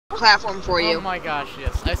platform for you. Oh my gosh,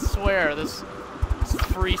 yes. I swear, this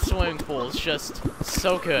free swimming pool is just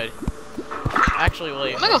so good. Actually,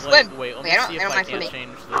 wait. I'm gonna go swim. Wait, let me see if I can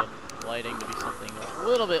change the lighting to be something a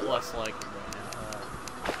little bit less like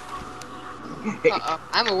right now. Uh-oh.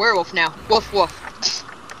 I'm a werewolf now. Woof, woof.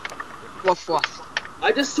 Woof, woof.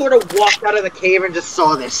 I just sort of walked out of the cave and just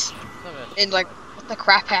saw this. And like, what the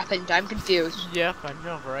crap happened? I'm confused. Yep, I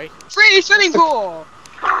know, right? Free swimming pool!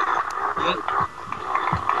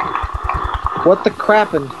 What the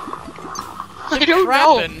crappin'? I don't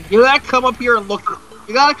know. You gotta come up here and look.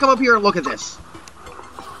 You gotta come up here and look at this.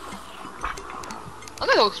 I'm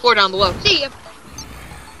gonna go explore down below. See ya.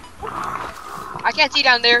 I can't see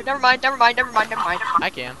down there. Never mind, never mind, never mind, never mind. I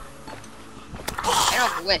can. I don't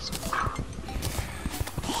have a wisp.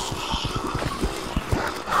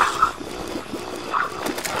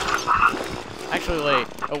 Actually, wait.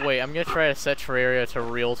 Oh, wait. I'm gonna try to set Terraria to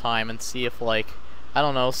real time and see if, like, I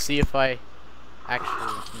don't know, see if I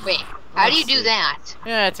actually. Wait, how do you do that?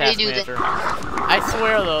 Yeah, task do manager. I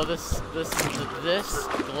swear though, this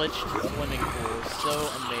glitched swimming pool is so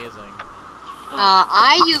amazing.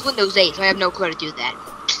 I use Windows 8, so I have no clue how to do that.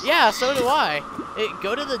 Yeah, so do I.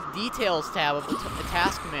 Go to the details tab of the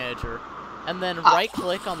task manager, and then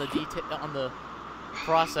right-click on the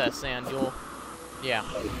process, and they'll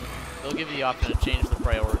give you the option to change the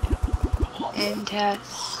priority. And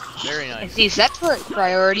very nice. See, set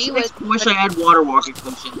priority I with. wish I had water walking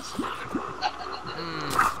functions.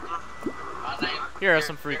 Here are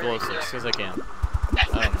some free glow sticks, because I can.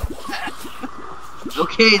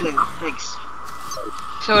 Okay then, thanks.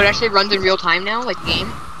 So it actually runs in real time now, like the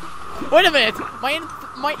game? Wait a minute!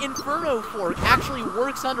 My Inferno fork actually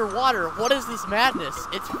works underwater. What is this madness?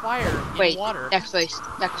 It's fire in water. Next place.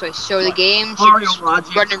 So the game Mario should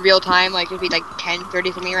logic. run in real time, like it'd be like 10,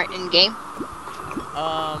 30 for me right in game.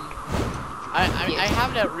 I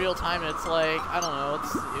have it at real time. And it's like I don't know.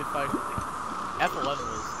 It's if I F11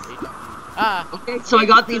 was 8. Okay, so I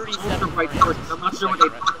got these right first. I'm not sure what they.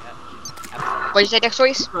 What did you say, next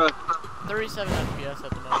choice? 37 FPS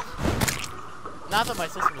at the most. Not that my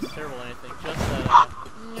system is terrible or anything, just that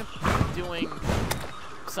doing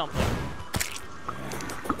something.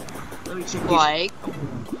 Like,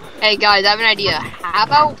 hey guys, I have an idea. How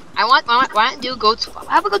about why don't you go to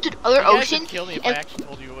how about go to the other ocean? Kill me if I actually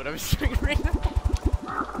told you what I was doing right now.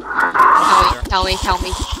 Tell me. I'm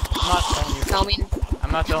not telling you. Tell me.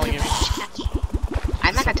 I'm not telling you.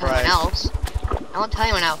 I'm not gonna tell anyone else. I won't tell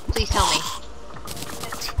anyone else. Please tell me.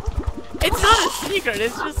 It's not a secret.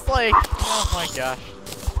 It's just like, oh my gosh.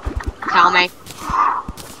 Tell me.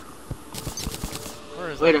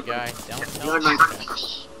 Where is that guy? Down.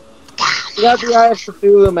 You got the Eye of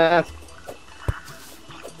Cthulhu mask.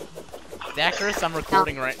 Dakras, I'm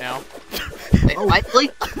recording right now. Wait, what?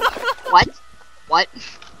 What?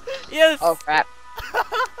 Yes. Oh crap.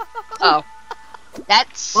 Oh.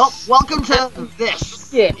 That's. Well, welcome to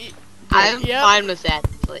this. Yeah. I'm fine with that.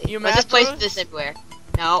 You Let's just place this everywhere.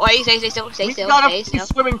 No, wait, stay still, We got a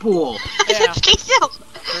swimming pool. Yeah. Stay still.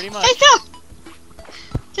 Pretty much. Stay still.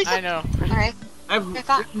 Stay still. I know. Alright. I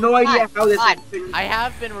have no idea how this fine. is. I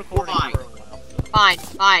have been recording for a while.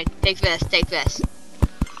 Fine. Take this.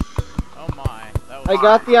 Oh my. That was I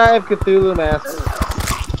got the Eye of Cthulhu mask.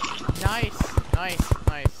 nice.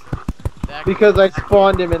 Because I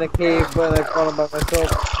spawned him in a cave, but I spawned him by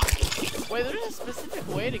myself. Wait, there's a specific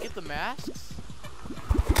way to get the masks?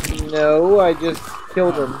 No, I just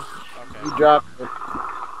killed him. Okay. He dropped it.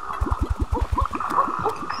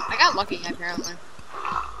 I got lucky apparently.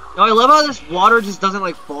 No, I love how this water just doesn't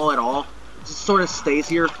like fall at all. It just sort of stays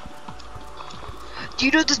here. Do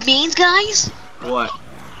you know what this means, guys? What?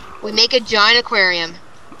 We make a giant aquarium.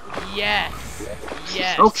 Yes.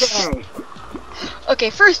 Okay. Okay,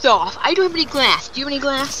 first off, I don't have any glass. Do you have any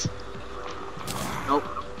glass? Nope.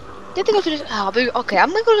 You have to go to this. Oh, okay,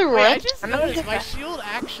 I'm gonna go to the Wait, I right. just I'm gonna noticed go my to shield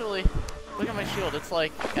actually. Look at my shield. It's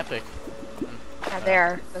like epic.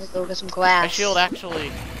 there. Let's go get some glass. My shield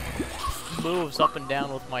actually moves up and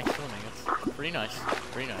down with my swimming. It's pretty nice.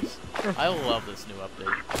 I love this new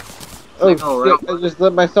update. Oh, shit, I just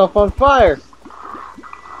lit myself on fire.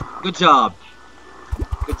 Good job.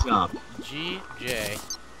 GJ.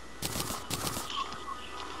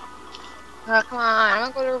 Come on,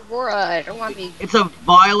 I'm gonna go to Aurora. I don't want to be. It's a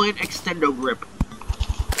violent extendo grip.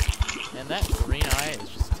 And that green eye is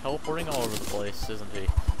just teleporting all over the place, isn't he?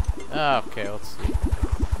 Okay, let's see.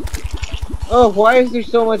 Oh, why is there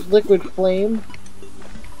so much liquid flame?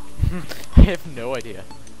 I have no idea.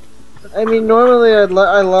 I mean, normally I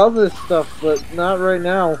love this stuff, but not right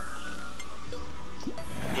now.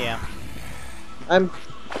 Yeah. I'm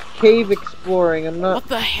cave exploring. I'm not. What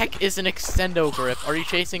the heck is an extendo grip? Are you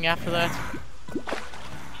chasing after that?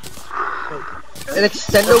 An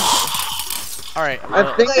extendo. Alright.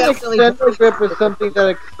 I think an extendo grip is something that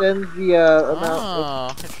extends the amount.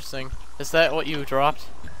 Oh, interesting. Is that what you dropped?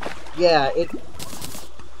 Yeah, it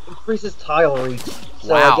increases tile reach.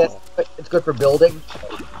 So Wow. I guess it's good for building.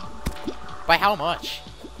 By how much?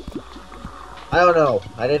 I don't know.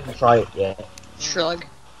 I didn't try it yet. Shrug.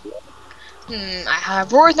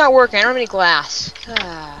 Roar's not working. I don't have any glass.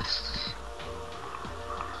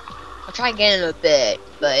 I'll try again in a bit,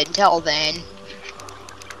 but until then.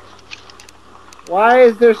 Why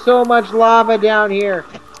is there so much lava down here?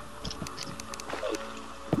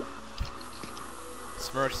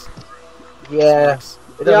 Smurfs. Yeah. Smurfs.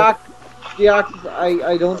 Deoxys,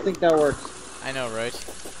 I don't think that works. I know, right?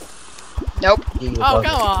 Nope. Oh,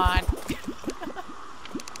 come on!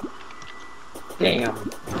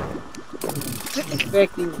 Damn.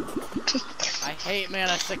 Expecting. I hate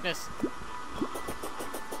mana sickness.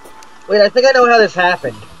 Wait, I think I know how this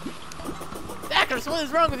happened. Dakras, what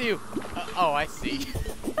is wrong with you? Oh, I see.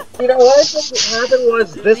 You know what I think happened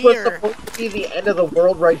was this was Here. supposed to be the end of the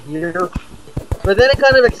world right here, but then it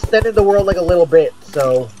kind of extended the world like a little bit.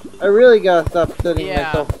 So I really gotta stop studying Yeah.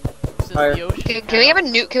 myself. This is Fire. the ocean. Can we have a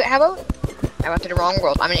nuke? How about? I went to the wrong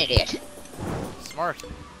world. I'm an idiot. Smart.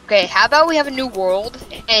 Okay, how about we have a new world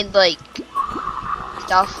and like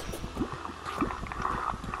stuff?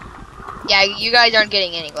 Yeah, you guys aren't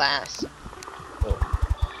getting any glass.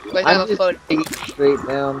 We're I'm gonna just float. taking it straight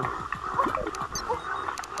down.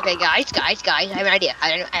 Okay, guys, I have an idea. I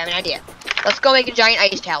have an idea. Let's go make a giant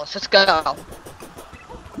ice palace. Let's go.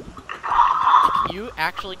 You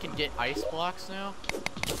actually can get ice blocks now?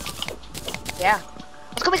 Yeah.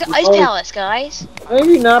 Let's go make an ice Oh. palace, guys. How have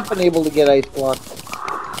you not been able to get ice blocks? How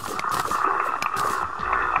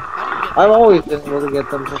do you get I've always been able to get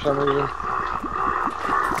them for some reason.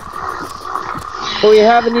 But we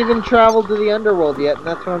haven't even traveled to the underworld yet, and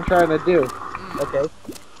that's what I'm trying to do. okay.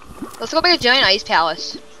 Let's go make a giant ice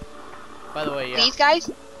palace. By the way, yeah. These guys?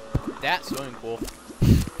 That swimming pool.